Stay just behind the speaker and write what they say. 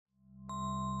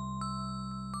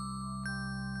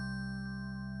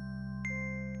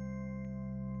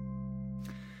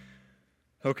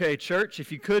Okay, church,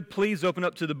 if you could please open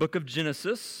up to the book of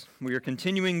Genesis. We are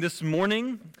continuing this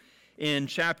morning in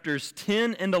chapters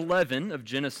 10 and 11 of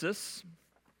Genesis.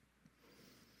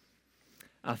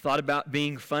 I thought about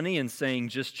being funny and saying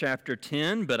just chapter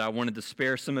 10, but I wanted to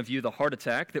spare some of you the heart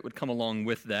attack that would come along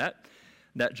with that.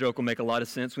 That joke will make a lot of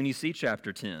sense when you see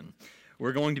chapter 10.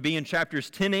 We're going to be in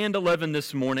chapters 10 and 11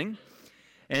 this morning.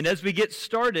 And as we get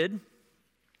started,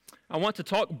 I want to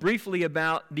talk briefly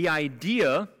about the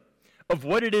idea of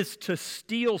what it is to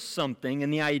steal something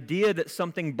and the idea that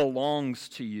something belongs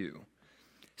to you.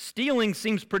 Stealing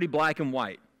seems pretty black and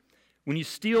white. When you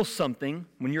steal something,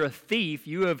 when you're a thief,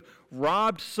 you have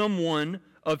robbed someone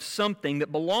of something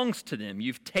that belongs to them.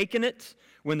 You've taken it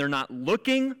when they're not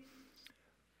looking.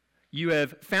 You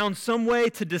have found some way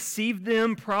to deceive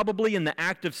them, probably in the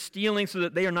act of stealing, so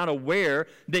that they are not aware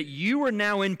that you are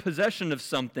now in possession of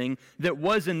something that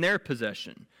was in their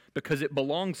possession, because it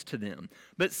belongs to them.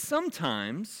 But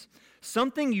sometimes,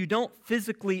 something you don't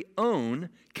physically own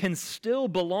can still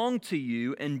belong to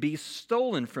you and be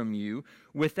stolen from you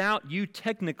without you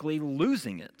technically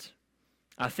losing it.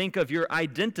 I think of your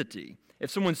identity. If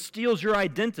someone steals your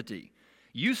identity,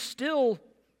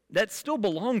 that still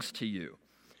belongs to you.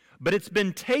 But it's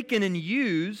been taken and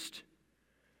used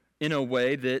in a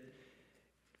way that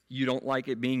you don't like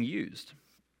it being used.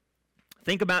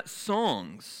 Think about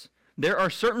songs. There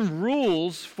are certain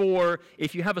rules for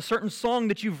if you have a certain song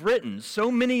that you've written.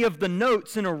 So many of the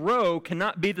notes in a row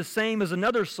cannot be the same as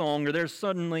another song, or there's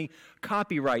suddenly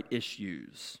copyright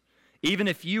issues. Even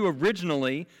if you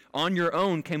originally, on your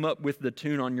own, came up with the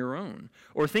tune on your own.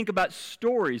 Or think about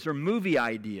stories or movie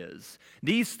ideas.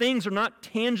 These things are not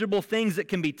tangible things that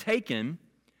can be taken,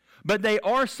 but they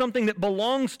are something that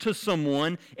belongs to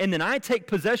someone, and then I take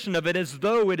possession of it as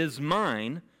though it is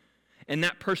mine, and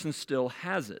that person still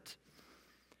has it.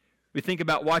 We think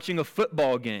about watching a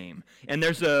football game, and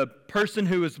there's a person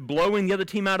who is blowing the other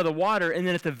team out of the water, and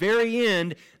then at the very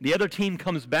end, the other team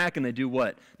comes back and they do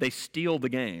what? They steal the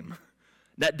game.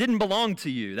 That didn't belong to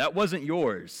you. That wasn't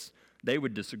yours. They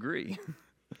would disagree.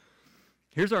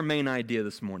 Here's our main idea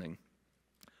this morning.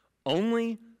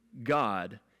 Only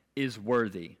God is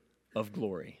worthy of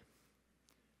glory.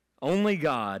 Only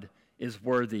God is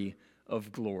worthy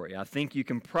of glory. I think you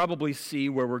can probably see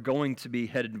where we're going to be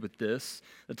headed with this.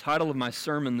 The title of my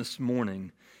sermon this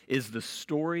morning is The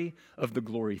Story of the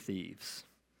Glory Thieves.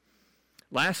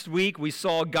 Last week we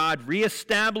saw God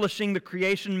reestablishing the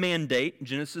creation mandate,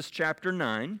 Genesis chapter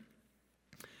 9.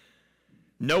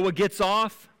 Noah gets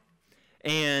off,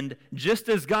 and just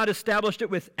as God established it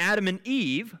with Adam and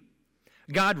Eve,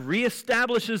 God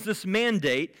reestablishes this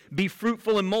mandate, be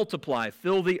fruitful and multiply,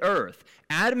 fill the earth.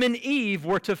 Adam and Eve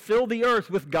were to fill the earth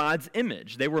with God's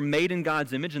image. They were made in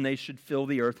God's image, and they should fill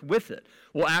the earth with it.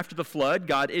 Well, after the flood,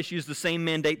 God issues the same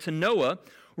mandate to Noah,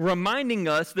 reminding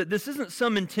us that this isn't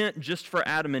some intent just for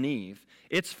Adam and Eve.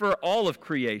 It's for all of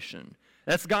creation.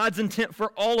 That's God's intent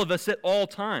for all of us at all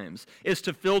times, is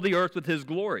to fill the earth with His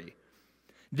glory.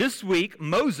 This week,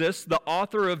 Moses, the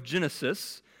author of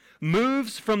Genesis,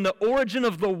 moves from the origin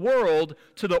of the world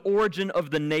to the origin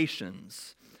of the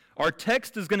nations. Our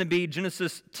text is going to be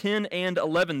Genesis 10 and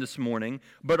 11 this morning,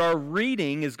 but our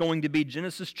reading is going to be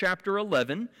Genesis chapter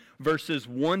 11, verses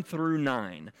 1 through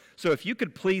 9. So if you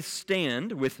could please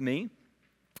stand with me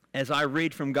as I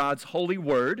read from God's holy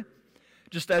word,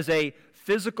 just as a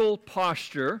physical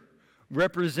posture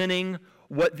representing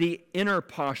what the inner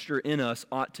posture in us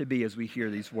ought to be as we hear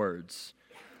these words.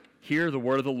 Hear the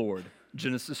word of the Lord.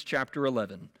 Genesis chapter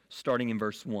 11, starting in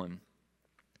verse 1.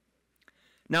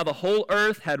 Now the whole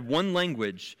earth had one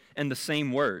language and the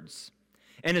same words.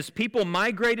 And as people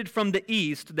migrated from the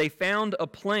east, they found a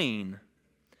plain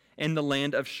in the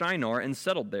land of Shinar and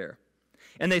settled there.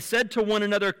 And they said to one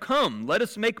another, "Come, let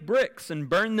us make bricks and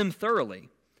burn them thoroughly."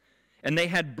 And they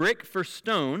had brick for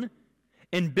stone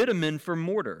and bitumen for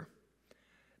mortar.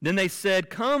 Then they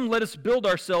said, "Come, let us build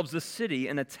ourselves a city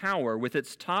and a tower with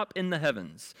its top in the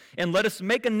heavens, and let us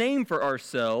make a name for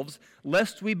ourselves,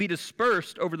 lest we be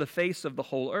dispersed over the face of the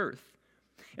whole earth."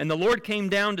 And the Lord came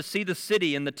down to see the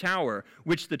city and the tower,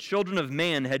 which the children of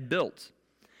man had built.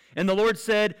 And the Lord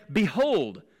said,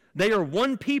 "Behold, they are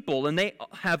one people, and they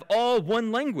have all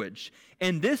one language,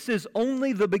 and this is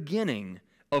only the beginning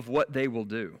of what they will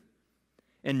do.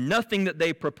 And nothing that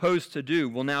they propose to do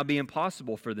will now be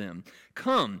impossible for them.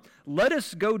 Come, let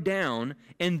us go down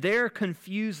and there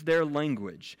confuse their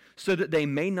language, so that they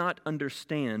may not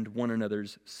understand one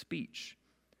another's speech."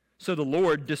 So the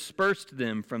Lord dispersed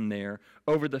them from there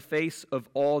over the face of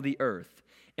all the earth,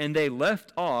 and they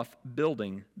left off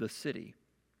building the city.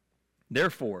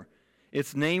 Therefore,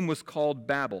 its name was called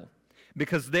Babel,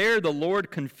 because there the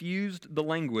Lord confused the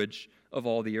language of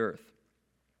all the earth.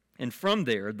 And from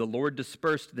there the Lord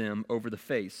dispersed them over the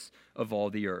face of all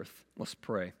the earth. Let's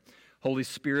pray. Holy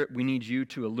Spirit, we need you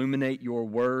to illuminate your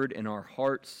word in our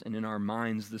hearts and in our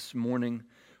minds this morning.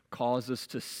 Cause us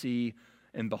to see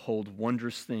and behold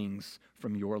wondrous things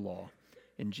from your law.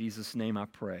 In Jesus' name I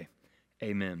pray.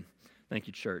 Amen. Thank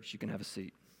you, church. You can have a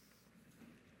seat.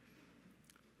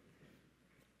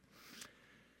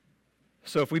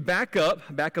 So if we back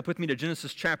up with me to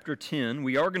Genesis chapter 10,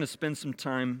 we are going to spend some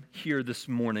time here this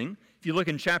morning. If you look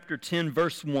in chapter 10,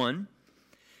 verse 1,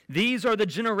 these are the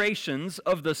generations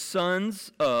of the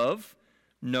sons of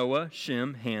Noah,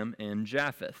 Shem, Ham, and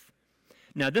Japheth.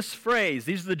 Now this phrase,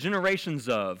 these are the generations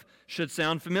of, should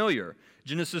sound familiar.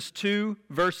 Genesis 2,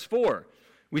 verse 4,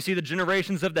 we see the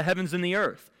generations of the heavens and the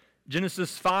earth.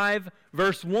 Genesis 5,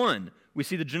 verse 1, we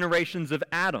see the generations of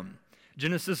Adam.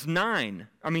 Genesis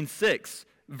 6,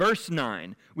 verse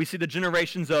 9, we see the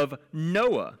generations of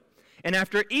Noah. And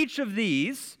after each of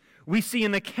these, we see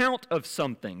an account of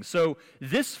something. So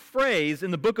this phrase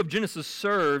in the book of Genesis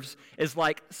serves as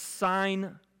like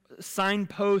signposts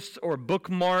or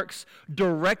bookmarks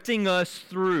directing us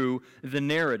through the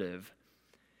narrative.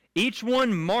 Each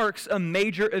one marks a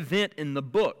major event in the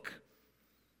book.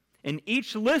 And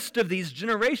each list of these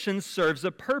generations serves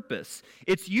a purpose.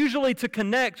 It's usually to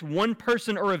connect one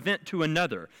person or event to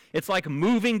another. It's like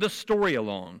moving the story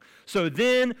along. So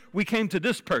then we came to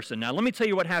this person. Now let me tell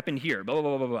you what happened here. Blah,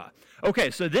 blah, blah, blah, blah.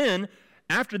 Okay, so then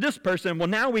after this person, well,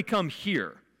 now we come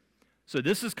here. So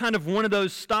this is kind of one of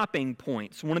those stopping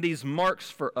points, one of these marks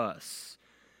for us.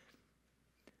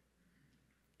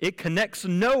 It connects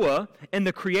Noah and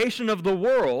the creation of the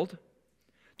world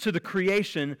to the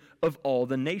creation of all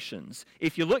the nations.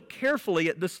 If you look carefully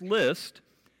at this list,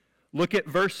 look at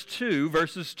verses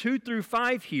 2 through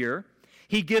 5 here.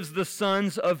 He gives the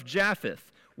sons of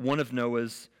Japheth, one of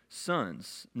Noah's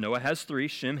sons. Noah has 3,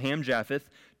 Shem, Ham,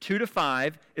 Japheth. 2 to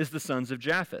 5 is the sons of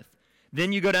Japheth.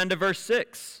 Then you go down to verse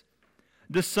 6,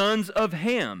 the sons of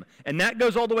Ham, and that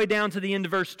goes all the way down to the end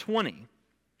of verse 20.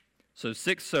 So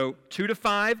 2 to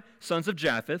 5, sons of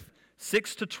Japheth.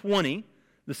 6 to 20,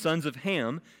 the sons of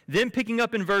Ham. Then picking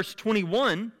up in verse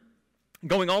 21,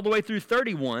 going all the way through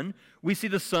 31, we see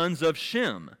the sons of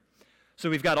Shem. So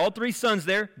we've got all 3 sons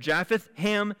there, Japheth,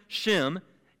 Ham, Shem,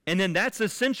 and then that's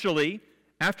essentially,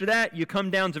 after that, you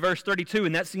come down to verse 32,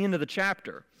 and that's the end of the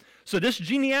chapter. So this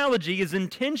genealogy is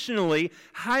intentionally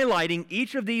highlighting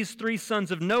each of these 3 sons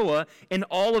of Noah and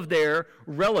all of their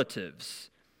relatives.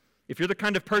 If you're the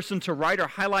kind of person to write or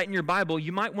highlight in your Bible,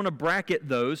 you might want to bracket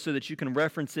those so that you can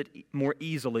reference it more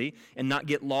easily and not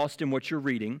get lost in what you're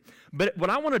reading. But what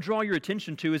I want to draw your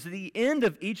attention to is at the end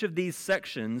of each of these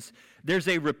sections, there's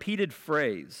a repeated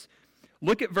phrase.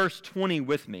 Look at verse 20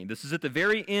 with me. This is at the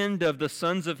very end of the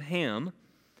sons of Ham.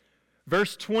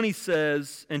 Verse 20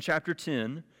 says in chapter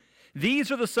 10,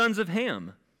 these are the sons of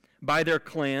Ham, by their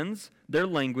clans, their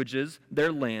languages,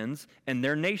 their lands, and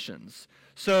their nations.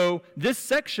 So this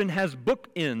section has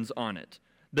bookends on it.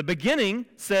 The beginning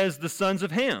says the sons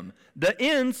of Ham. The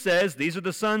end says these are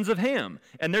the sons of Ham.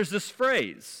 And there's this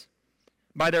phrase,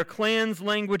 by their clans,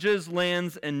 languages,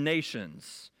 lands, and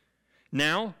nations.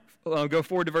 Now, go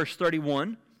forward to verse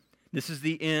 31. This is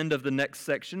the end of the next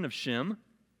section of Shem.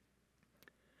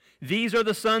 These are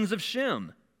the sons of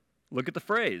Shem. Look at the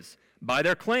phrase, by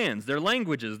their clans, their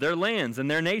languages, their lands,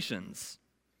 and their nations.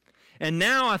 And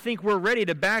now I think we're ready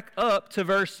to back up to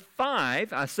verse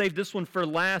 5. I saved this one for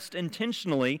last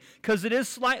intentionally because it is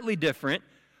slightly different,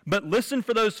 but listen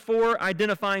for those 4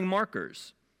 identifying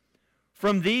markers.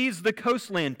 From these the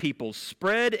coastland peoples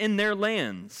spread in their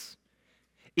lands,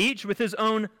 each with his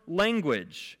own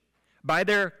language, by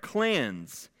their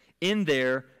clans, in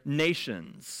their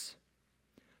nations.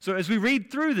 So as we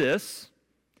read through this,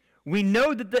 we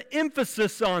know that the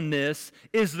emphasis on this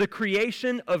is the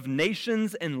creation of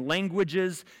nations and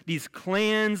languages, these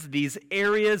clans, these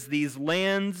areas, these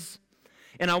lands.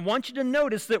 And I want you to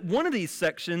notice that one of these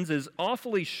sections is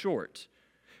awfully short.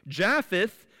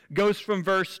 Japheth goes from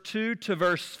verse 2 to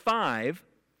verse 5.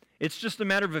 It's just a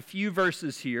matter of a few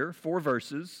verses here, 4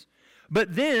 verses.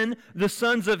 But then the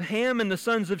sons of Ham and the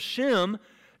sons of Shem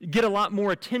get a lot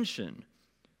more attention.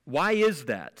 Why is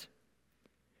that?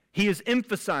 He is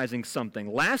emphasizing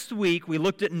something. Last week, we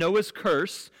looked at Noah's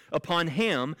curse upon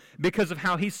Ham because of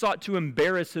how he sought to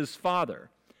embarrass his father.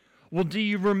 Well, do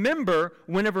you remember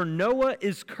whenever Noah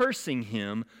is cursing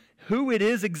him, who it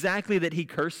is exactly that he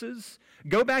curses?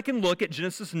 Go back and look at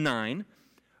Genesis 9,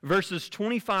 verses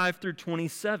 25 through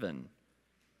 27.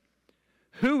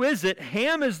 Who is it?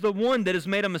 Ham is the one that has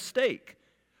made a mistake.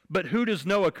 But who does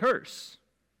Noah curse?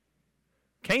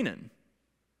 Canaan.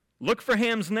 Look for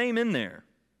Ham's name in there.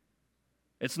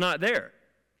 It's not there.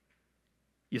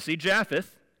 You see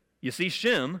Japheth, you see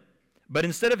Shem, but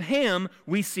instead of Ham,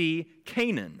 we see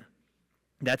Canaan.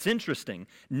 That's interesting.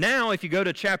 Now, if you go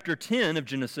to chapter 10 of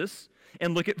Genesis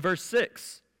and look at verse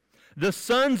 6, the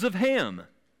sons of Ham,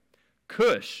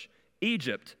 Cush,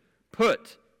 Egypt,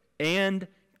 Put, and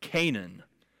Canaan.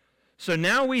 So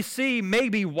now we see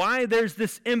maybe why there's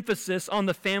this emphasis on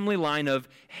the family line of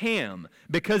Ham,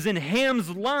 because in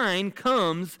Ham's line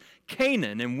comes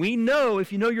Canaan. And we know,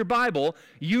 if you know your Bible,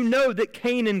 you know that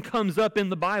Canaan comes up in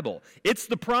the Bible. It's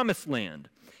the promised land.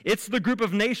 It's the group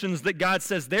of nations that God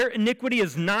says their iniquity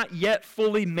is not yet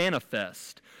fully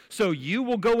manifest. So you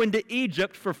will go into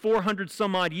Egypt for 400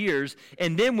 some odd years,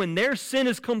 and then when their sin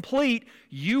is complete,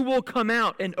 you will come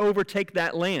out and overtake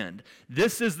that land.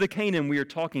 This is the Canaan we are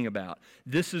talking about.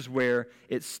 This is where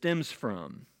it stems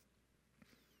from.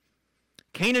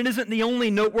 Canaan isn't the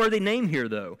only noteworthy name here,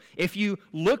 though. If you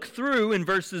look through in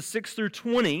verses 6 through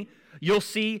 20, you'll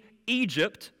see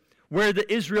Egypt, where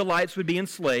the Israelites would be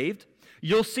enslaved.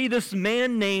 You'll see this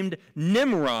man named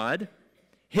Nimrod.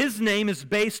 His name is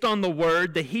based on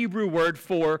the Hebrew word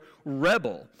for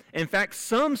rebel. In fact,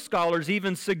 some scholars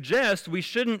even suggest we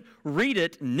shouldn't read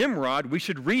it Nimrod, we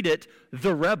should read it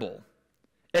the rebel.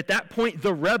 At that point,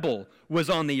 the rebel was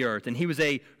on the earth, and he was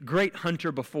a great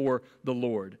hunter before the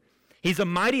Lord. He's a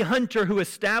mighty hunter who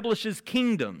establishes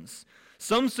kingdoms.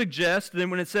 Some suggest that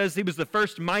when it says he was the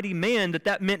first mighty man,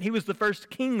 that meant he was the first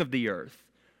king of the earth,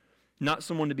 not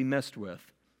someone to be messed with.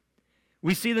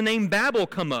 We see the name Babel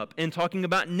come up in talking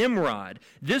about Nimrod.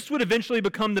 This would eventually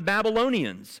become the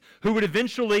Babylonians, who would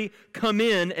eventually come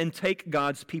in and take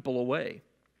God's people away.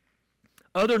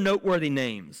 Other noteworthy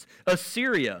names: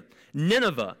 Assyria,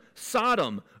 Nineveh,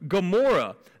 Sodom,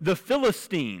 Gomorrah, the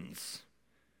Philistines.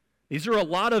 These are a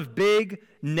lot of big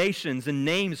nations and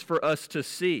names for us to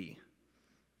see.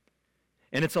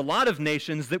 And it's a lot of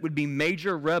nations that would be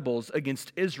major rebels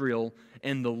against Israel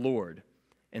and the Lord.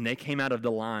 And they came out of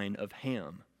the line of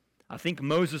Ham. I think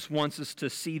Moses wants us to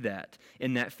see that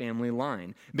in that family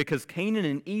line, because Canaan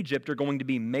and Egypt are going to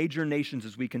be major nations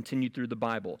as we continue through the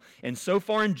Bible. And so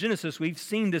far in Genesis, we've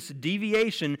seen this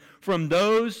deviation from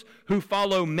those who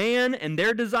follow man and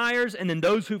their desires, and then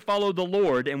those who follow the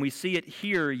Lord, and we see it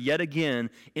here yet again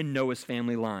in Noah's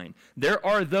family line. There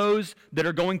are those that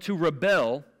are going to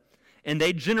rebel, and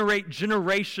they generate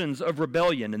generations of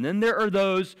rebellion. And then there are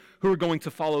those who are going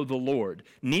to follow the Lord.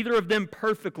 Neither of them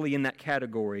perfectly in that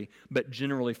category, but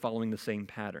generally following the same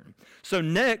pattern. So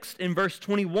next, in verse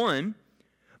 21,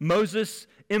 Moses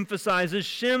emphasizes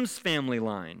Shem's family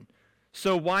line.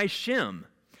 So why Shem?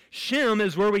 Shem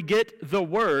is where we get the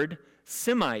word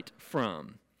Semite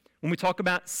from. When we talk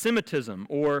about Semitism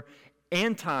or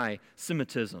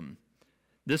anti-Semitism,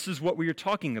 this is what we are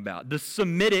talking about. The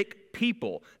Semitic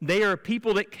people. They are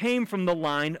people that came from the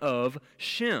line of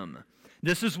Shem.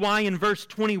 This is why in verse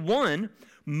 21,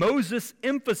 Moses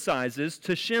emphasizes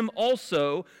to Shem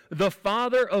also the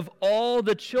father of all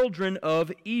the children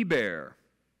of Eber.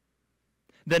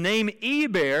 The name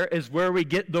Eber is where we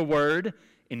get the word,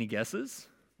 any guesses?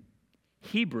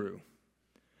 Hebrew.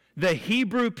 The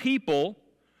Hebrew people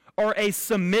are a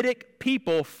Semitic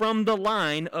people from the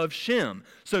line of Shem.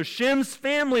 So Shem's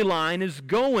family line is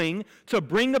going to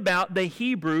bring about the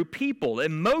Hebrew people.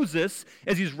 And Moses,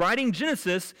 as he's writing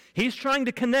Genesis, he's trying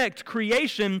to connect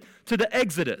creation to the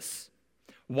Exodus.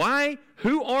 Why?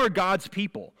 Who are God's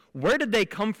people? Where did they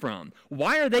come from?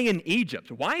 Why are they in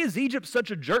Egypt? Why is Egypt such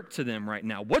a jerk to them right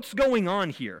now? What's going on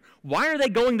here? Why are they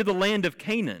going to the land of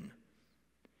Canaan?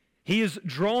 He is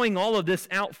drawing all of this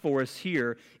out for us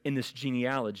here in this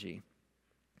genealogy.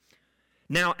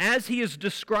 Now, as he is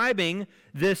describing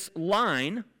this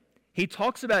line, he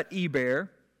talks about Eber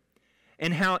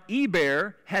and how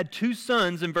Eber had two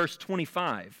sons in verse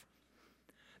 25.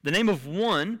 The name of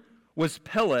one was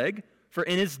Peleg, for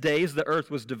in his days the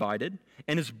earth was divided,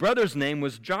 and his brother's name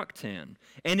was Joktan.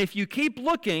 And if you keep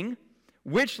looking,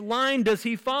 which line does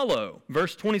he follow?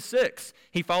 Verse 26,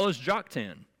 he follows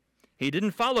Joktan. He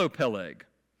didn't follow Peleg.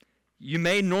 You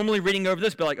may normally reading over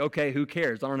this be like, okay, who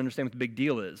cares? I don't understand what the big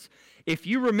deal is. If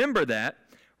you remember that,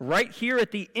 right here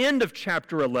at the end of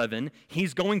chapter 11,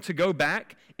 he's going to go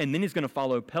back and then he's going to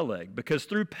follow Peleg, because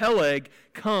through Peleg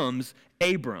comes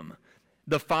Abram,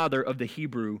 the father of the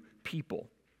Hebrew people.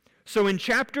 So in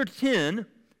chapter 10,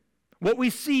 what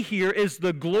we see here is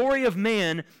the glory of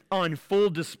man on full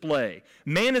display.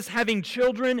 Man is having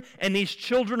children, and these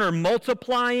children are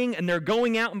multiplying, and they're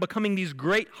going out and becoming these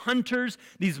great hunters,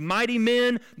 these mighty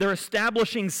men. They're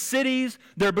establishing cities.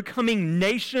 They're becoming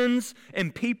nations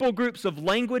and people groups of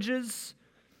languages.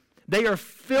 They are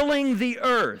filling the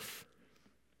earth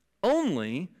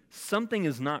Only something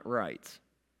is not right.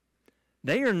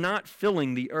 They are not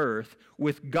filling the earth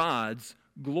with God's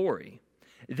glory.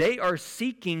 They are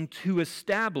seeking to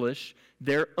establish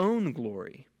their own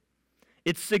glory.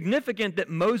 It's significant that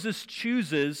Moses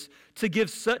chooses to give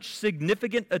such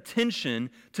significant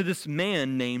attention to this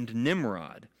man named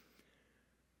Nimrod.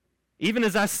 Even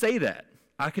as I say that,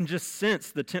 I can just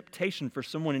sense the temptation for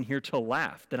someone in here to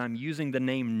laugh that I'm using the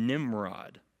name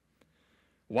Nimrod.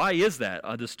 Why is that?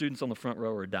 The students on the front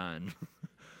row are dying.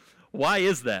 Why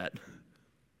is that?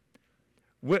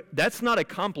 That's not a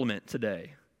compliment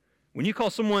today. When you call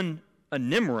someone a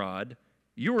Nimrod,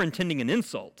 you are intending an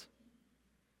insult.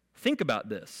 Think about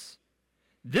this.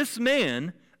 This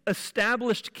man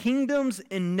established kingdoms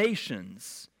and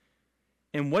nations.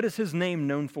 And what is his name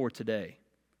known for today?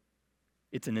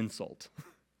 It's an insult.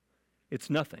 It's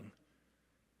nothing.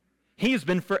 He has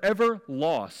been forever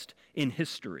lost in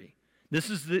history. This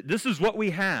is what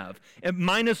we have, and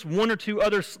minus one or two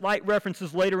other slight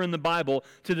references later in the Bible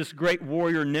to this great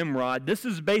warrior Nimrod. This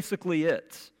is basically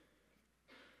it.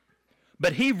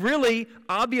 But he really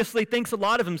obviously thinks a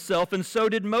lot of himself, and so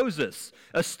did Moses,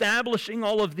 establishing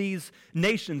all of these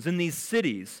nations and these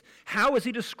cities. How is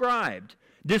he described?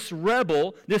 This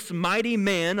rebel, this mighty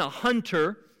man, a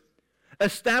hunter,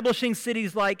 establishing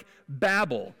cities like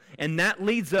Babel. And that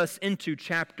leads us into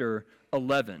chapter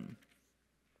 11.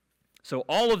 So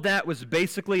all of that was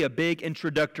basically a big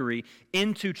introductory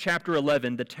into chapter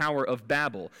 11, the Tower of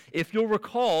Babel. If you'll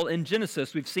recall, in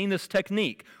Genesis, we've seen this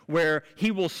technique where he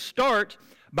will start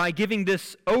by giving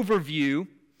this overview.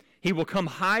 He will come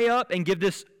high up and give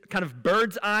this kind of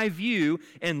bird's eye view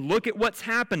and look at what's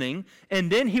happening,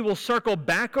 and then he will circle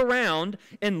back around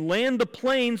and land the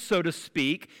plane, so to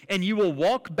speak, and you will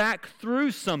walk back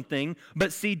through something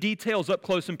but see details up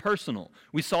close and personal.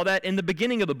 We saw that in the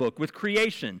beginning of the book with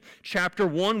creation. Chapter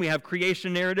 1, we have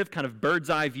creation narrative, kind of bird's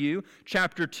eye view.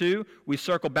 Chapter 2, we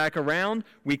circle back around,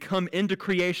 we come into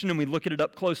creation and we look at it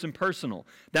up close and personal.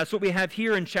 That's what we have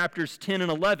here in chapters 10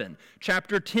 and 11.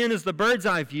 Chapter 10 is the bird's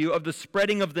eye view of the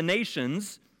spreading of the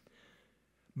nations,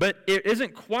 but it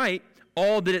isn't quite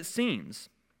all that it seems.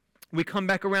 We come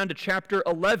back around to chapter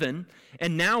 11,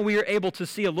 and now we are able to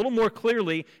see a little more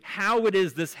clearly how it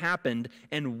is this happened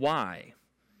and why.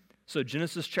 So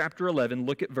Genesis chapter 11,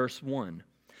 look at verse 1.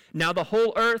 Now the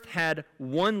whole earth had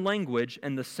one language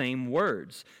and the same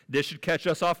words. This should catch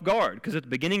us off guard, because at the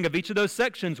beginning of each of those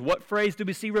sections, what phrase do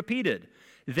we see repeated?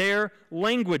 Their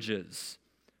languages.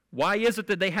 Why is it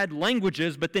that they had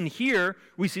languages, but then here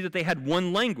we see that they had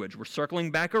one language? We're circling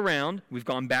back around. We've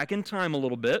gone back in time a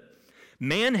little bit.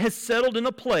 Man has settled in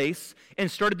a place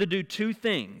and started to do two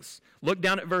things. Look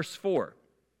down at verse 4.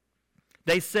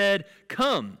 They said,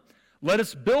 "Come, let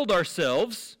us build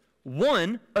ourselves,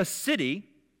 1, a city,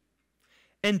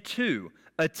 and 2,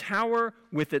 a tower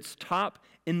with its top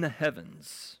in the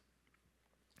heavens."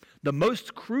 The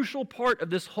most crucial part of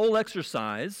this whole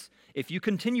exercise, if you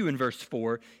continue in verse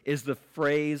 4, is the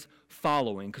phrase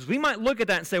following. Because we might look at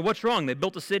that and say, what's wrong? They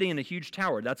built a city and a huge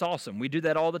tower. That's awesome. We do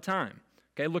that all the time.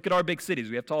 Okay, look at our big cities.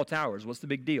 We have tall towers. What's the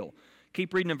big deal?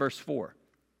 Keep reading in verse 4.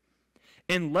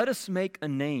 "And let us make a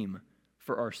name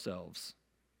for ourselves,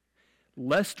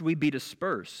 lest we be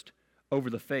dispersed over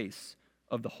the face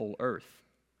of the whole earth."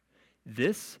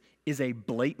 This is a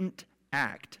blatant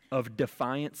act of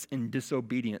defiance and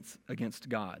disobedience against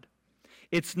God.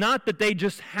 It's not that they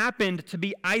just happened to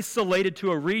be isolated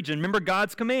to a region. Remember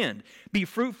God's command, be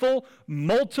fruitful,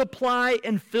 multiply,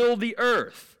 and fill the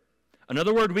earth.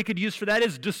 Another word we could use for that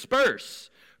is disperse.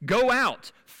 Go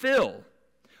out, fill.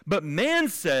 But man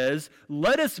says,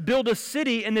 let us build a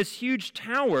city in this huge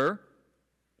tower,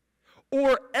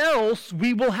 or else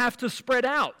we will have to spread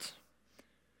out.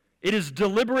 It is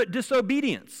deliberate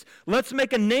disobedience. Let's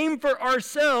make a name for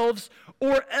ourselves,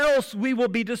 or else we will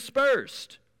be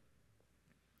dispersed.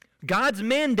 God's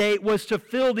mandate was to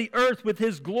fill the earth with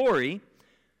his glory,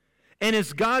 and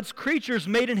as God's creatures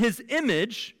made in his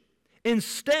image,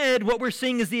 instead what we're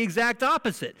seeing is the exact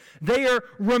opposite. They are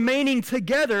remaining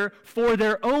together for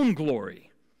their own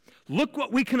glory. Look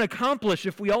what we can accomplish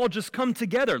if we all just come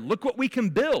together. Look what we can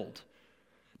build.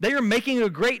 They are making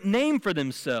a great name for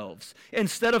themselves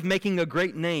instead of making a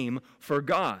great name for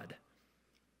God.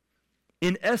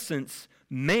 In essence,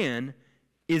 man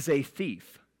is a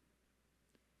thief.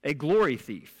 A glory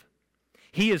thief.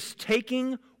 He is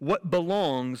taking what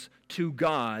belongs to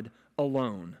God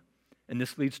alone. And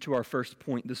this leads to our first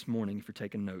point this morning, if you're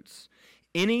taking notes.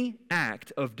 Any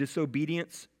act of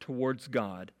disobedience towards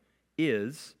God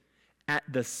is, at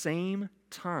the same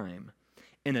time,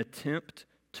 an attempt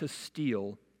to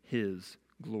steal his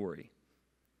glory.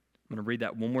 I'm going to read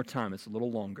that one more time. It's a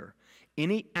little longer.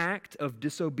 Any act of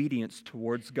disobedience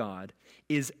towards God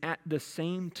is at the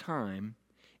same time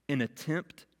an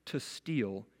attempt to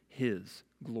steal His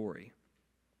glory.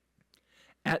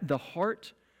 At the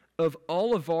heart of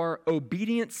all of our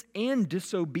obedience and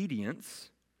disobedience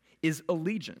is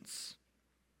allegiance.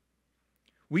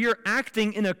 We are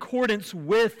acting in accordance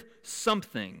with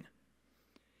something.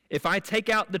 If I take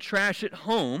out the trash at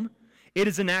home, it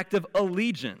is an act of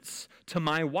allegiance to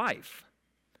my wife,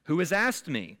 who has asked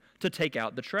me to take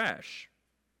out the trash.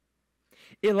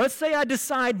 Let's say I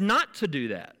decide not to do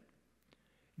that.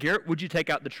 Garrett, would you take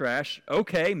out the trash?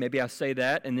 Okay, maybe I say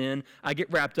that, and then I get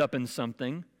wrapped up in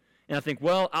something, and I think,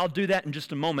 well, I'll do that in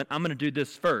just a moment. I'm going to do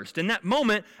this first. In that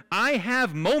moment, I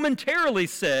have momentarily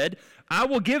said, I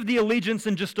will give the allegiance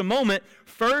in just a moment.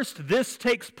 First, this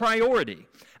takes priority.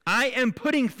 I am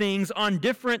putting things on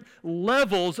different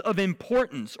levels of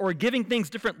importance or giving things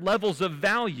different levels of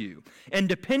value. And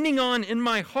depending on, in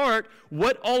my heart,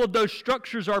 what all of those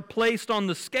structures are placed on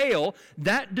the scale,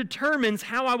 that determines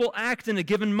how I will act in a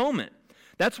given moment.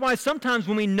 That's why sometimes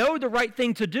when we know the right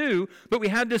thing to do, but we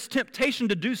have this temptation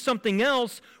to do something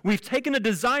else, we've taken a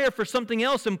desire for something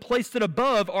else and placed it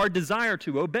above our desire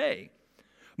to obey.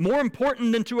 More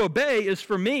important than to obey is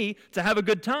for me to have a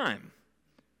good time.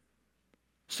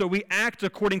 So we act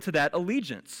according to that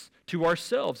allegiance to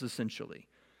ourselves, essentially.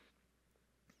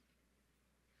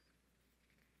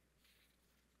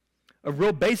 A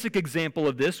real basic example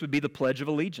of this would be the Pledge of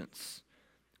Allegiance.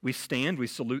 We stand, we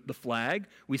salute the flag,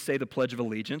 we say the Pledge of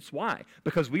Allegiance. Why?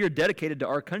 Because we are dedicated to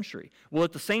our country. Well,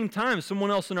 at the same time,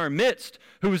 someone else in our midst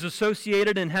who is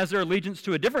associated and has their allegiance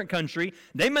to a different country,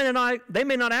 they may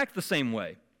not act the same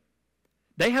way.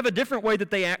 They have a different way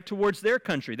that they act towards their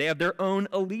country. They have their own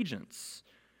allegiance.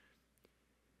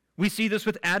 We see this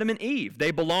with Adam and Eve.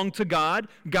 They belonged to God.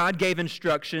 God gave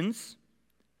instructions.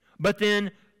 But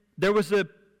then there was a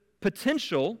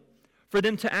potential for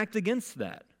them to act against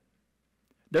that.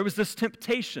 There was this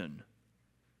temptation.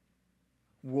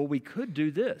 Well, we could do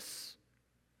this.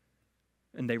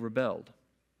 And they rebelled.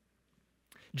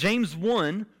 James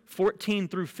 1:14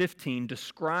 through 15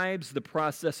 describes the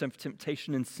process of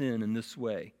temptation and sin in this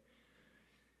way.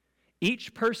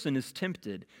 Each person is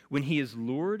tempted when he is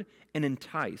lured and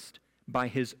enticed by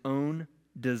his own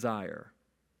desire.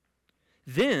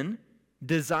 Then,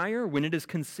 desire, when it is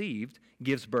conceived,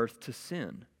 gives birth to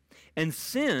sin. And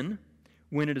sin,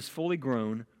 when it is fully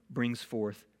grown, brings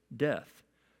forth death.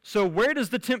 So where does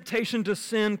the temptation to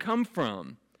sin come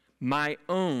from? My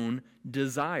own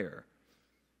desire.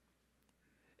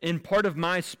 In part of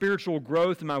my spiritual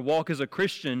growth and my walk as a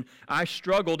Christian, I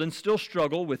struggled and still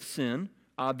struggle with sin,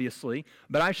 obviously,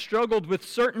 but I struggled with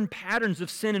certain patterns of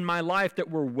sin in my life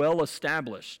that were well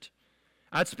established.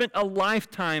 I'd spent a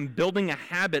lifetime building a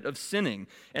habit of sinning,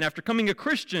 and after becoming a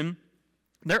Christian,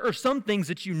 there are some things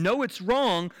that you know it's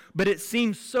wrong, but it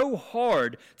seems so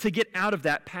hard to get out of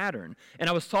that pattern. And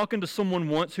I was talking to someone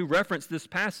once who referenced this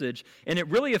passage, and it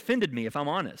really offended me, if I'm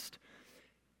honest.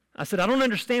 I said, I don't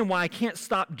understand why I can't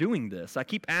stop doing this. I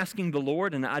keep asking the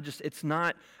Lord, and I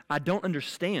don't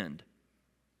understand.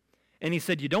 And he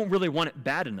said, you don't really want it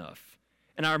bad enough.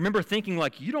 And I remember thinking,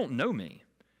 like, you don't know me.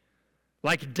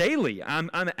 Like daily,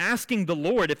 I'm asking the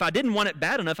Lord. If I didn't want it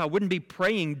bad enough, I wouldn't be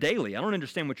praying daily. I don't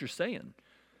understand what you're saying.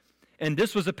 And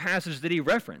this was a passage that he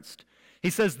referenced.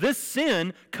 He says, this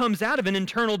sin comes out of an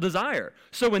internal desire.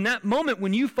 So in that moment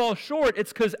when you fall short,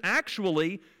 it's because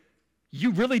actually you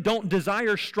really don't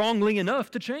desire strongly enough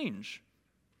to change.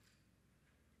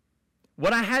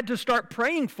 What I had to start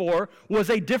praying for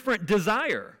was a different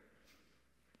desire.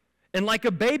 And like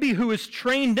a baby who is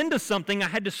trained into something, I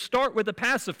had to start with a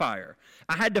pacifier.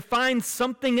 I had to find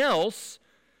something else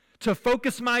to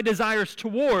focus my desires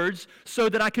towards so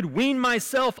that I could wean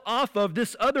myself off of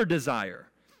this other desire.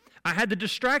 I had to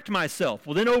distract myself.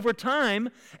 Well, then over time,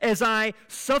 as I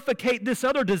suffocate this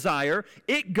other desire,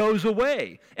 it goes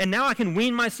away. And now I can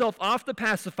wean myself off the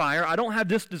pacifier. I don't have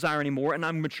this desire anymore, and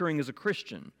I'm maturing as a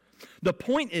Christian. The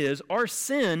point is, our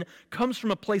sin comes from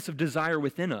a place of desire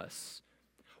within us.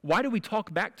 Why do we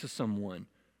talk back to someone?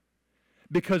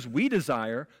 Because we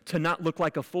desire to not look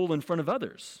like a fool in front of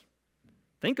others.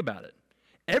 Think about it.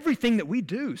 Everything that we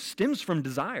do stems from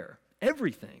desire.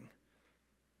 Everything.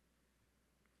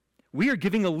 We are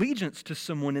giving allegiance to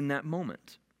someone in that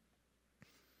moment.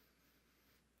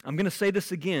 I'm going to say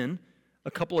this again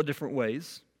a couple of different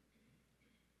ways.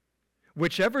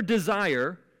 Whichever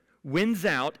desire wins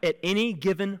out at any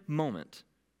given moment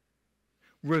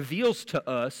reveals to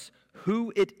us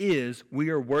who it is we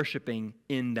are worshiping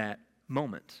in that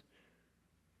moment.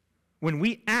 When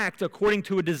we act according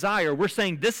to a desire, we're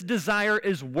saying this desire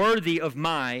is worthy of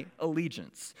my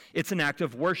allegiance. It's an act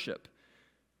of worship.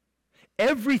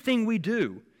 Everything we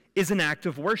do is an act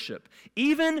of worship.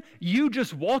 Even you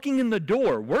just walking in the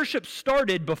door, worship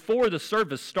started before the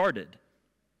service started.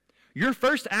 Your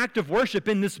first act of worship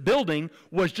in this building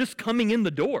was just coming in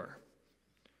the door.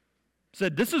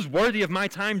 Said, this is worthy of my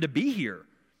time to be here,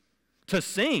 to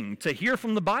sing, to hear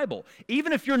from the Bible.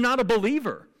 Even if you're not a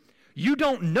believer, you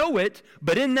don't know it,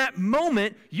 but in that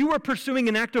moment, you are pursuing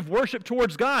an act of worship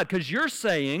towards God because you're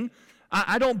saying,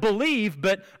 I don't believe,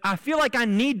 but I feel like I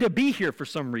need to be here for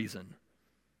some reason.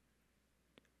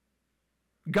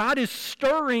 God is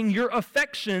stirring your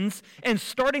affections and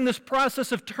starting this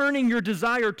process of turning your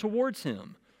desire towards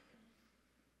Him.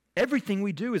 Everything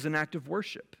we do is an act of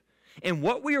worship. And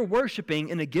what we are worshiping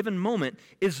in a given moment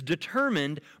is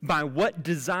determined by what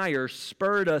desire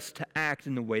spurred us to act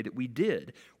in the way that we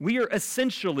did. We are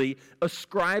essentially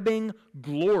ascribing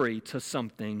glory to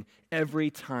something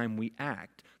every time we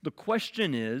act. The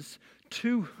question is,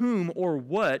 to whom or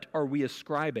what are we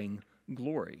ascribing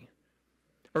glory?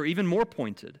 Or even more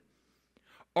pointed,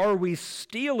 are we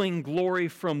stealing glory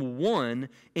from one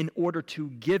in order to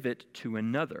give it to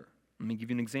another? Let me give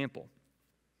you an example.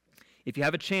 If you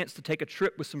have a chance to take a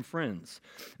trip with some friends,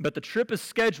 but the trip is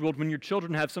scheduled when your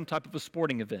children have some type of a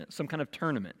sporting event, some kind of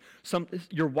tournament,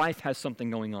 your wife has something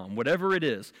going on, whatever it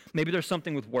is, maybe there's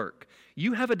something with work,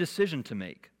 you have a decision to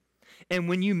make. And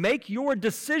when you make your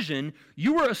decision,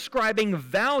 you are ascribing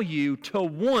value to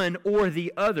one or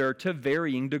the other to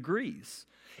varying degrees.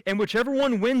 And whichever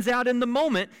one wins out in the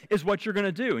moment is what you're going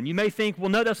to do. And you may think, well,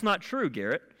 no, that's not true,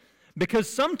 Garrett. Because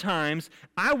sometimes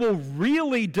I will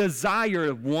really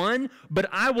desire one, but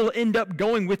I will end up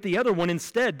going with the other one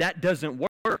instead. That doesn't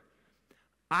work.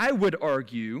 I would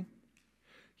argue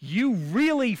you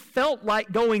really felt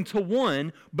like going to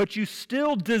one, but you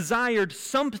still desired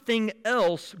something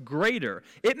else greater.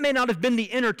 It may not have been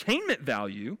the entertainment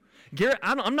value. Garrett,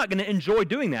 I'm not going to enjoy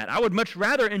doing that. I would much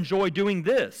rather enjoy doing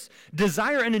this.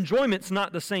 Desire and enjoyment's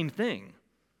not the same thing.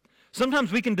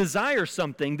 Sometimes we can desire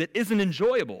something that isn't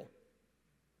enjoyable.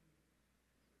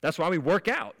 That's why we work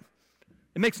out.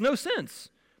 It makes no sense.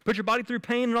 Put your body through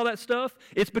pain and all that stuff.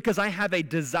 It's because I have a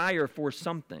desire for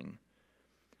something.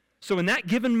 So in that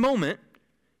given moment,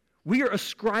 we are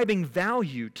ascribing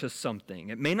value to something.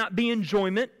 It may not be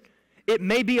enjoyment. It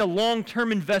may be a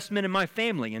long-term investment in my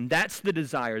family, and that's the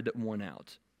desire that won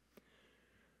out.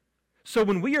 So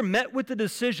when we are met with the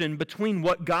decision between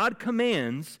what God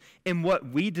commands and what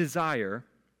we desire,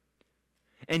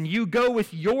 and you go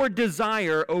with your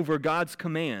desire over God's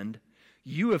command,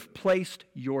 you have placed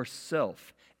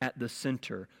yourself at the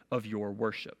center of your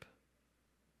worship.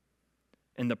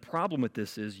 And the problem with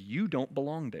this is you don't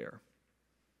belong there.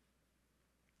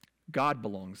 God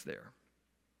belongs there.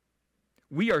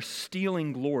 We are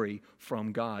stealing glory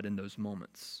from God in those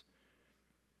moments.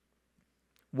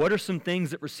 What are some things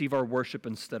that receive our worship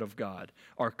instead of God?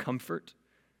 Our comfort,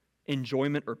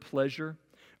 enjoyment or pleasure,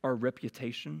 our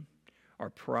reputation, our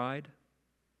pride.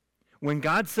 When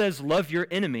God says, love your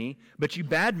enemy, but you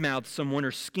badmouth someone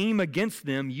or scheme against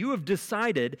them, you have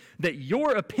decided that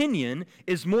your opinion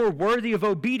is more worthy of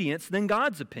obedience than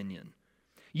God's opinion.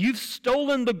 You've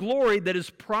stolen the glory that is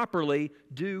properly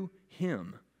due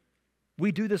Him.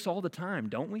 We do this all the time,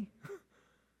 don't we?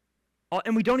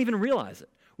 And we don't even realize it.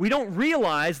 We don't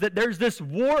realize that there's this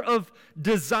war of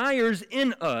desires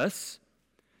in us.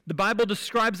 The Bible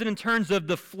describes it in terms of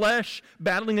the flesh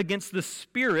battling against the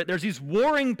spirit. There's these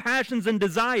warring passions and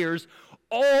desires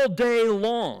all day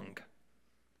long.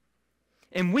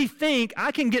 And we think,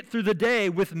 I can get through the day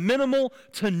with minimal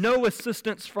to no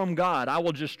assistance from God. I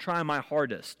will just try my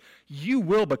hardest. You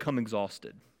will become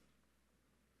exhausted.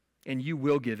 And you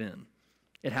will give in.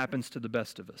 It happens to the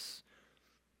best of us.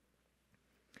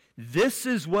 This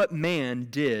is what man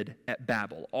did at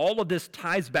Babel. All of this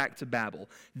ties back to Babel.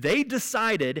 They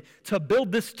decided to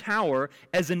build this tower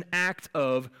as an act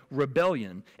of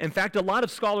rebellion. In fact, a lot of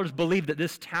scholars believe that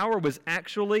this tower was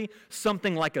actually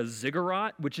something like a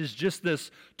ziggurat, which is just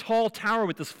this tall tower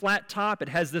with this flat top. It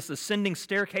has this ascending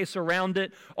staircase around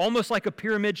it, almost like a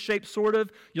pyramid shape, sort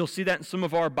of. You'll see that in some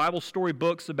of our Bible story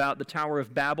books about the Tower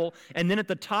of Babel. And then at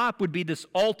the top would be this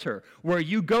altar where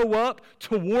you go up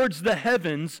towards the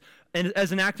heavens and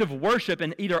as an act of worship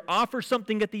and either offer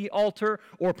something at the altar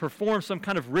or perform some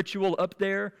kind of ritual up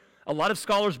there. A lot of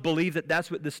scholars believe that that's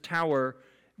what this tower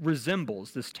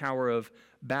resembles, this Tower of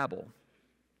Babel.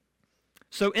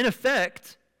 So in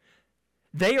effect,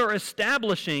 they are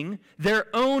establishing their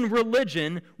own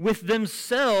religion with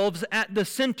themselves at the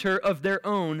center of their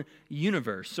own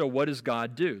universe. So what does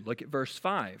God do? Look at verse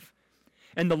 5.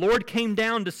 And the Lord came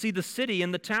down to see the city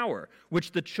and the tower,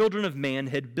 which the children of man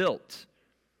had built.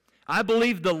 I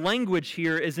believe the language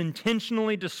here is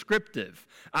intentionally descriptive.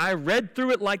 I read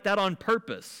through it like that on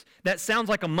purpose. That sounds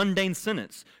like a mundane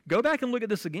sentence. Go back and look at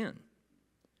this again.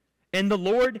 And the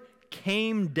Lord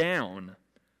came down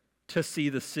to see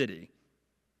the city.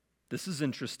 This is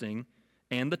interesting.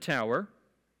 And the tower,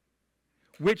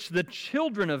 which the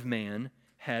children of man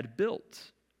had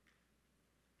built.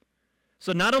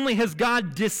 So not only has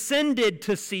God descended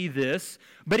to see this,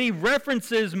 but he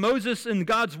references, Moses in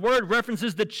God's word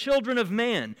references the children of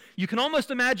man. You can almost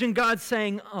imagine God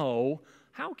saying, oh,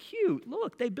 how cute.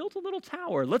 Look, they built a little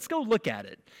tower. Let's go look at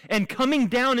it. And coming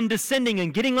down and descending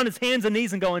and getting on his hands and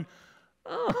knees and going,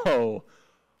 oh,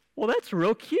 well, that's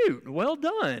real cute. Well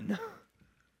done.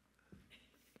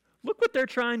 Look what they're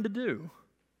trying to do.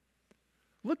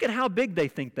 Look at how big they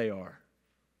think they are.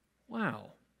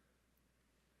 Wow.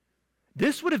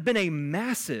 This would have been a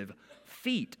massive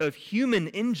feat of human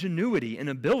ingenuity and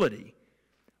ability,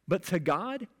 but to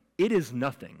God, it is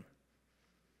nothing.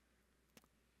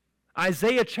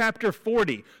 Isaiah chapter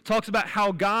 40 talks about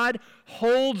how God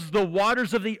holds the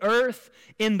waters of the earth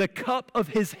in the cup of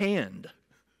his hand.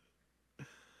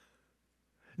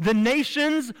 The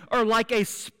nations are like a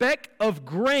speck of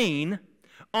grain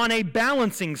on a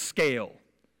balancing scale.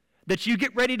 That you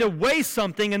get ready to weigh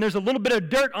something and there's a little bit of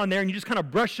dirt on there and you just kind of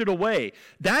brush it away.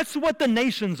 That's what the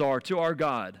nations are to our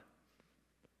God.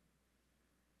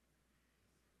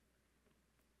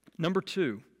 Number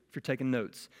 2, if you're taking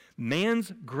notes,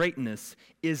 man's greatness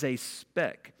is a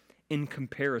speck in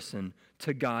comparison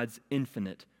to God's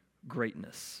infinite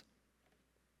greatness.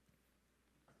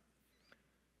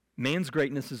 Man's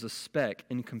greatness is a speck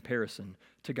in comparison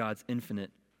to God's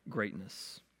infinite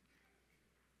greatness.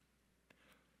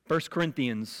 1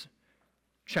 Corinthians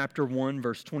chapter 1,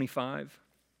 verse 25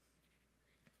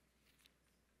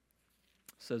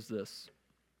 says this.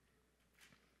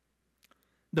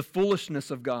 The foolishness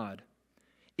of God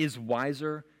is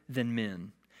wiser than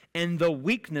men, and the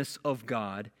weakness of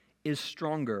God is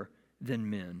stronger than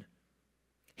men.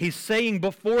 He's saying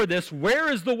before this,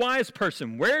 where is the wise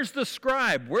person? Where's the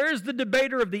scribe? Where's the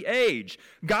debater of the age?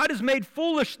 God has made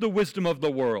foolish the wisdom of the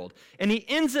world. And he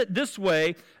ends it this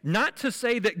way, not to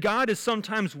say that God is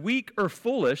sometimes weak or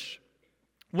foolish.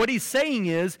 What he's saying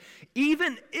is,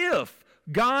 even if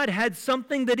God had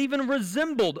something that even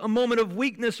resembled a moment of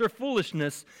weakness or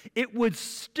foolishness, it would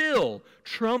still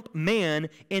trump man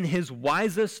in his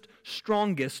wisest,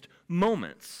 strongest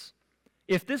moments.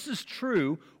 If this is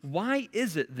true, why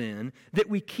is it then that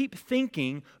we keep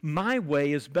thinking my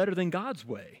way is better than God's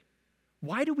way?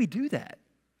 Why do we do that?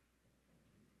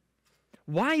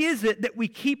 Why is it that we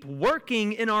keep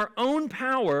working in our own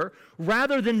power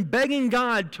rather than begging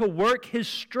God to work his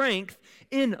strength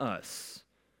in us?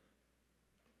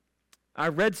 I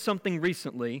read something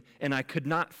recently and I could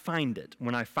not find it.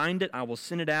 When I find it, I will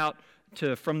send it out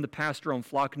from the pastor on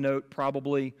Flock Note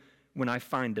probably. When I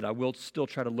find it, I will still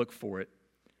try to look for it.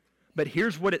 But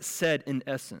here's what it said in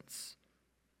essence.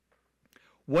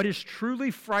 What is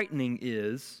truly frightening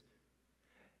is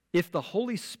if the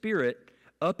Holy Spirit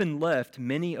up and left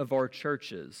many of our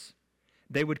churches,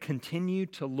 they would continue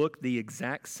to look the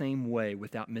exact same way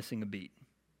without missing a beat.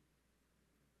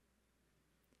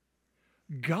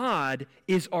 God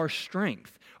is our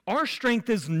strength. Our strength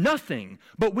is nothing,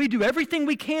 but we do everything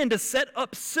we can to set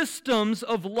up systems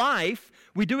of life.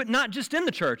 We do it not just in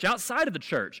the church, outside of the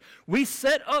church. We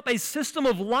set up a system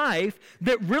of life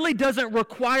that really doesn't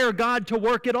require God to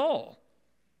work at all.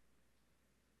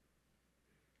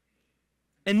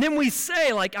 And then we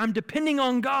say, like, I'm depending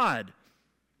on God.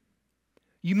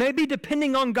 You may be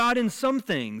depending on God in some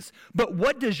things, but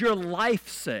what does your life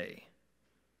say?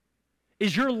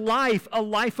 Is your life a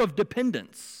life of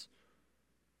dependence?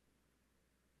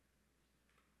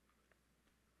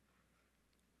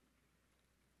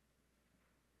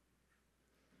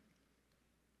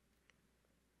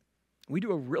 We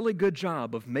do a really good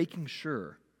job of making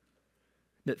sure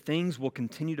that things will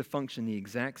continue to function the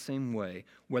exact same way,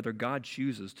 whether God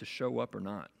chooses to show up or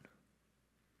not.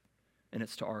 And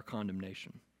it's to our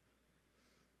condemnation.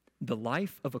 The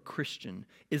life of a Christian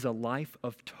is a life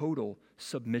of total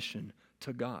submission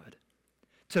to God.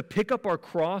 To pick up our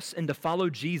cross and to follow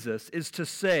Jesus is to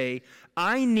say,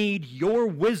 I need your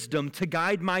wisdom to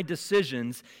guide my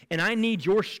decisions, and I need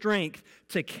your strength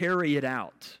to carry it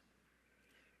out.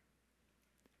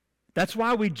 That's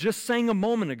why we just sang a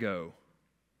moment ago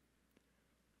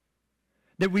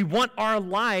that we want our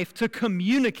life to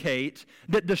communicate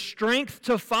that the strength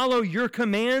to follow your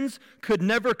commands could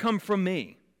never come from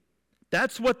me.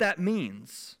 That's what that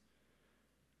means.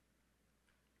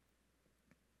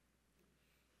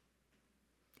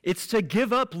 It's to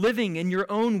give up living in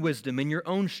your own wisdom, in your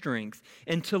own strength,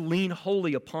 and to lean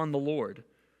wholly upon the Lord.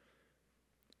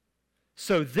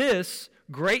 So this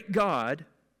great God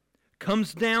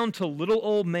comes down to little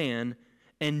old man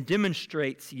and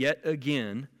demonstrates yet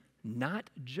again, not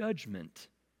judgment,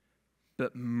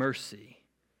 but mercy.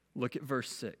 Look at verse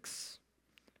 6.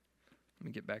 Let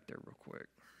me get back there real quick.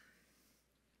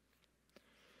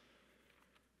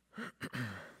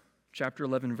 Chapter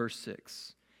 11, verse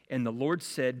 6. And the Lord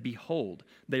said, Behold,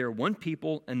 they are one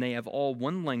people, and they have all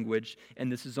one language,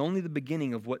 and this is only the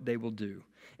beginning of what they will do.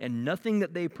 And nothing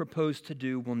that they propose to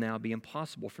do will now be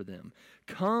impossible for them.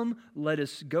 Come, let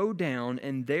us go down,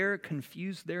 and there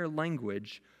confuse their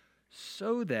language,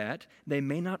 so that they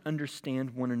may not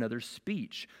understand one another's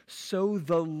speech. So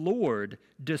the Lord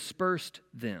dispersed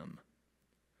them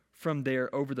from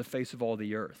there over the face of all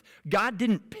the earth. God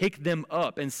didn't pick them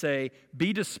up and say,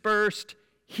 Be dispersed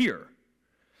here.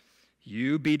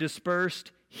 You be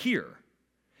dispersed here.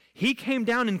 He came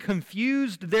down and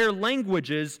confused their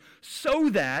languages so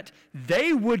that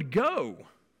they would go.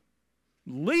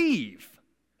 Leave.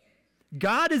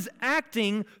 God is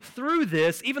acting through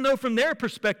this, even though from their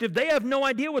perspective, they have no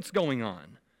idea what's going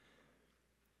on.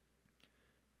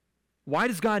 Why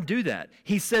does God do that?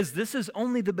 He says this is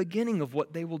only the beginning of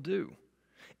what they will do.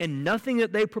 And nothing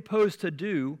that they propose to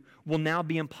do will now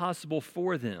be impossible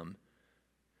for them.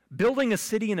 Building a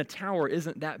city and a tower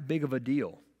isn't that big of a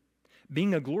deal.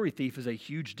 Being a glory thief is a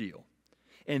huge deal.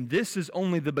 And this is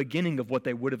only the beginning of what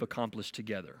they would have accomplished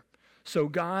together. So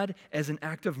God, as an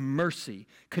act of mercy,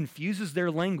 confuses their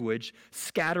language,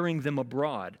 scattering them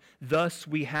abroad. Thus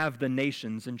we have the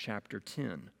nations in chapter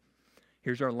 10.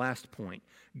 Here's our last point.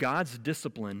 God's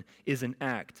discipline is an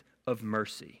act of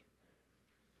mercy.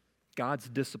 God's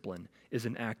discipline is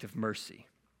an act of mercy.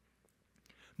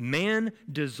 Man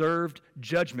deserved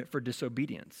judgment for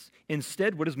disobedience.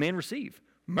 Instead, what does man receive?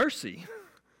 Mercy.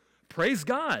 Praise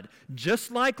God.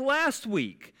 Just like last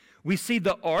week, we see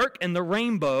the ark and the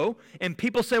rainbow, and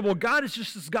people say, well, God is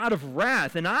just this God of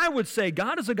wrath. And I would say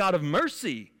God is a God of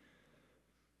mercy.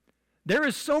 There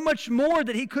is so much more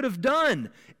that he could have done,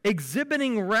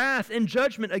 exhibiting wrath and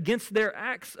judgment against their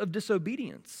acts of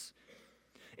disobedience.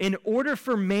 In order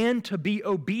for man to be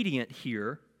obedient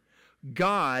here,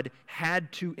 God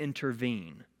had to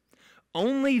intervene.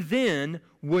 Only then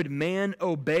would man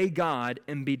obey God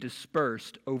and be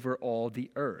dispersed over all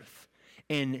the earth.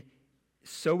 And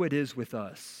so it is with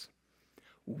us.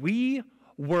 We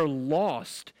were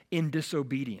lost in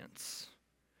disobedience.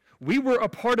 We were a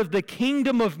part of the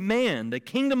kingdom of man, the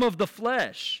kingdom of the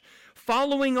flesh,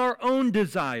 following our own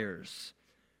desires.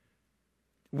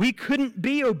 We couldn't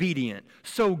be obedient,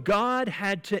 so God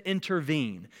had to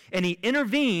intervene. And he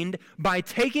intervened by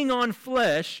taking on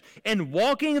flesh and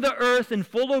walking the earth in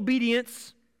full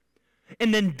obedience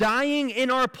and then dying in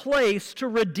our place to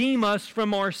redeem us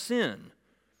from our sin.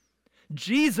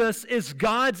 Jesus is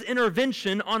God's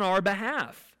intervention on our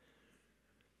behalf.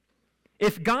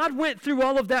 If God went through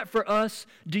all of that for us,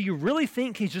 do you really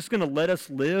think he's just going to let us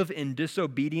live in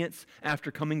disobedience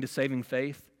after coming to saving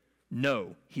faith?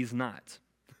 No, he's not.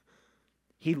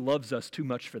 He loves us too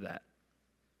much for that.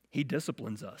 He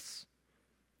disciplines us.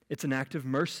 It's an act of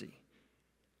mercy.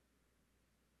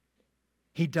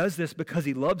 He does this because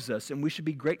he loves us, and we should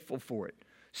be grateful for it.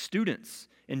 Students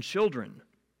and children,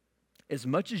 as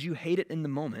much as you hate it in the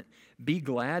moment, be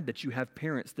glad that you have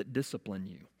parents that discipline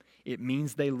you. It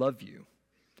means they love you.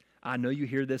 I know you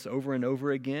hear this over and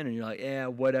over again, and you're like, yeah,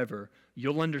 whatever.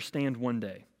 You'll understand one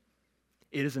day.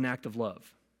 It is an act of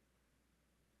love.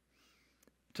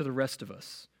 To the rest of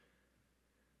us,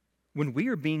 when we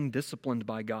are being disciplined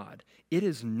by God, it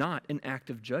is not an act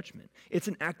of judgment. It's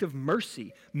an act of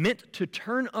mercy meant to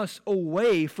turn us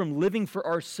away from living for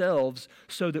ourselves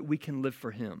so that we can live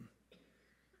for him.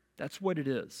 That's what it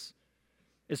is.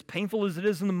 As painful as it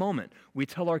is in the moment, we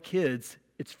tell our kids,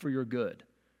 it's for your good.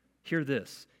 Hear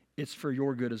this, it's for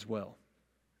your good as well.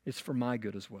 It's for my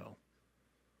good as well.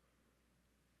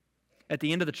 At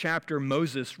the end of the chapter,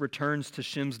 Moses returns to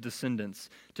Shem's descendants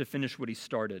to finish what he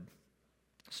started,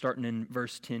 starting in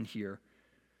verse 10 here.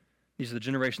 These are the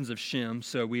generations of Shem.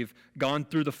 So we've gone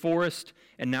through the forest,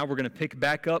 and now we're going to pick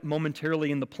back up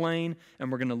momentarily in the plain, and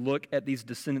we're going to look at these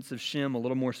descendants of Shem a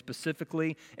little more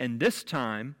specifically. And this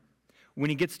time, when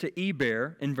he gets to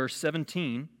Eber in verse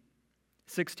 16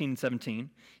 and 17,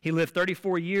 he lived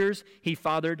 34 years, he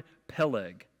fathered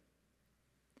Peleg.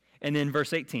 And then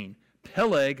verse 18,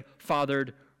 Peleg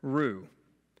fathered Reu.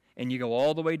 And you go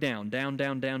all the way down.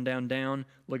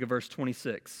 Look at verse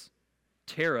 26.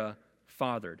 Terah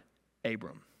fathered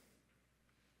Abram.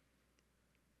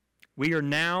 We are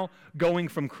now going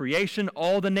from creation,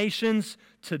 all the nations,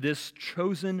 to this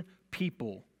chosen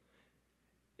people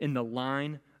in the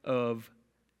line of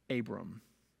Abram.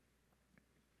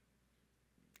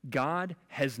 God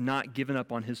has not given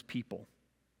up on his people.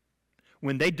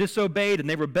 When they disobeyed and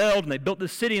they rebelled and they built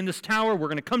this city and this tower, we're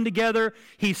going to come together.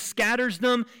 He scatters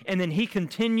them, and then he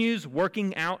continues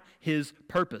working out his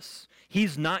purpose.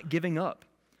 He's not giving up.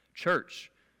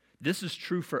 Church, this is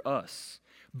true for us,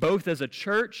 both as a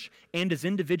church and as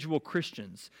individual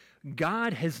Christians.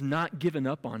 God has not given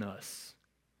up on us.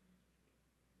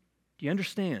 Do you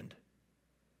understand?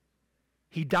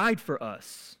 He died for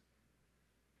us.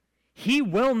 He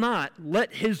will not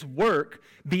let his work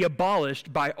be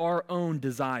abolished by our own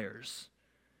desires.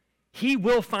 He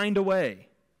will find a way.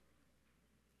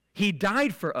 He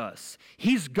died for us.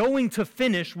 He's going to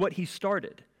finish what he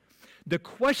started. The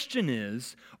question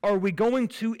is, are we going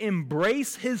to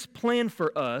embrace his plan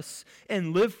for us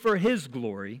and live for his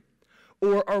glory,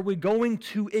 or are we going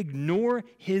to ignore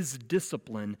his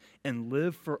discipline and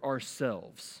live for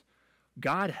ourselves?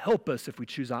 God help us if we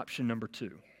choose option number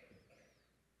 2.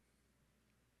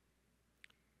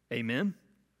 Amen?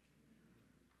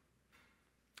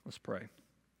 Let's pray.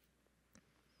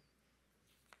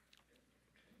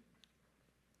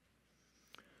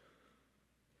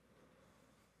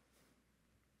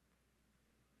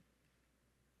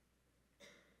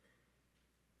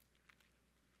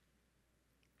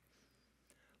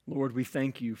 Lord, we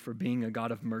thank you for being a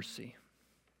God of mercy.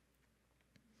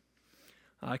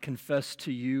 I confess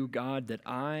to you, God, that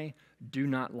I do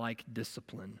not like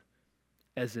discipline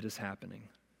as it is happening.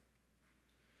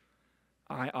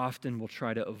 I often will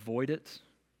try to avoid it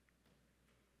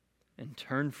and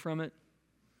turn from it.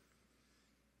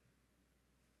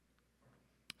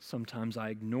 Sometimes I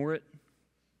ignore it.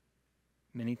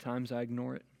 Many times I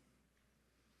ignore it.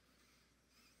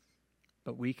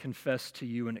 But we confess to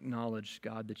you and acknowledge,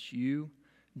 God, that you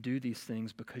do these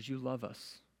things because you love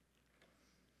us.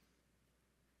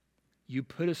 You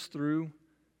put us through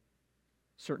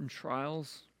certain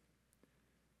trials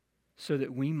so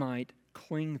that we might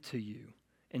cling to you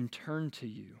and turn to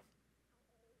you.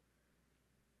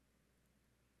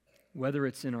 Whether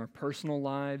it's in our personal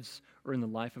lives or in the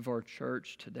life of our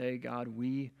church today, God,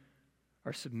 we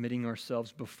are submitting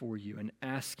ourselves before you and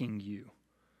asking you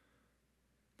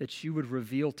that you would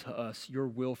reveal to us your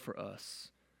will for us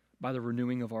by the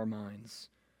renewing of our minds,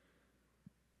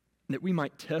 that we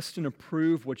might test and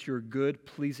approve what your good,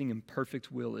 pleasing, and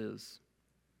perfect will is.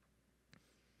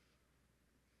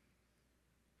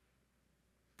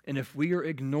 And if we are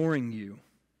ignoring you,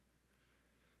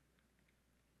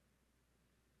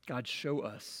 God, show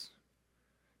us,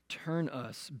 turn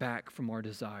us back from our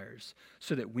desires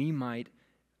so that we might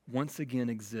once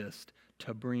again exist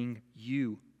to bring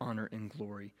you honor and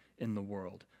glory in the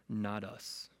world, not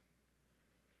us.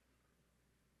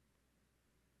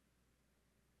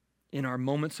 In our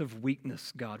moments of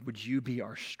weakness, God, would you be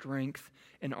our strength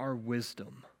and our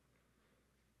wisdom,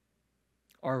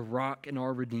 our rock and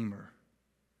our redeemer?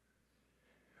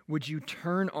 Would you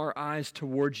turn our eyes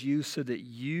towards you so that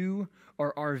you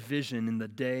are our vision in the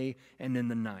day and in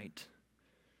the night?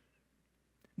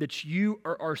 That you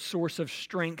are our source of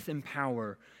strength and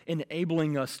power,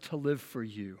 enabling us to live for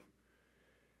you.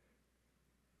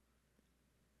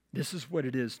 This is what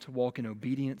it is to walk in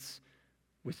obedience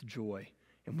with joy.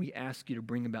 And we ask you to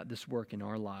bring about this work in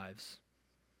our lives.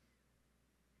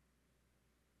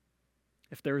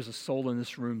 If there is a soul in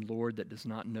this room, Lord, that does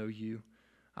not know you,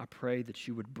 I pray that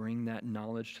you would bring that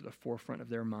knowledge to the forefront of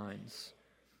their minds,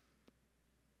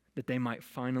 that they might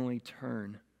finally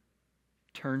turn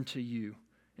to you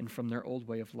and from their old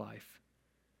way of life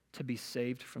to be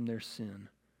saved from their sin,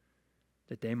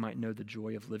 that they might know the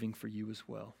joy of living for you as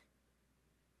well.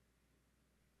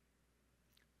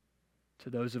 To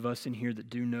those of us in here that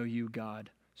do know you, God,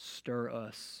 stir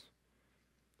us,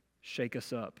 shake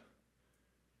us up,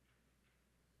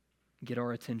 get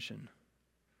our attention.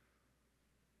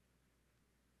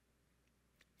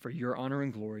 For your honor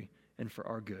and glory and for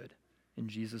our good. In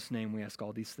Jesus' name we ask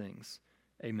all these things.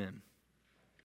 Amen.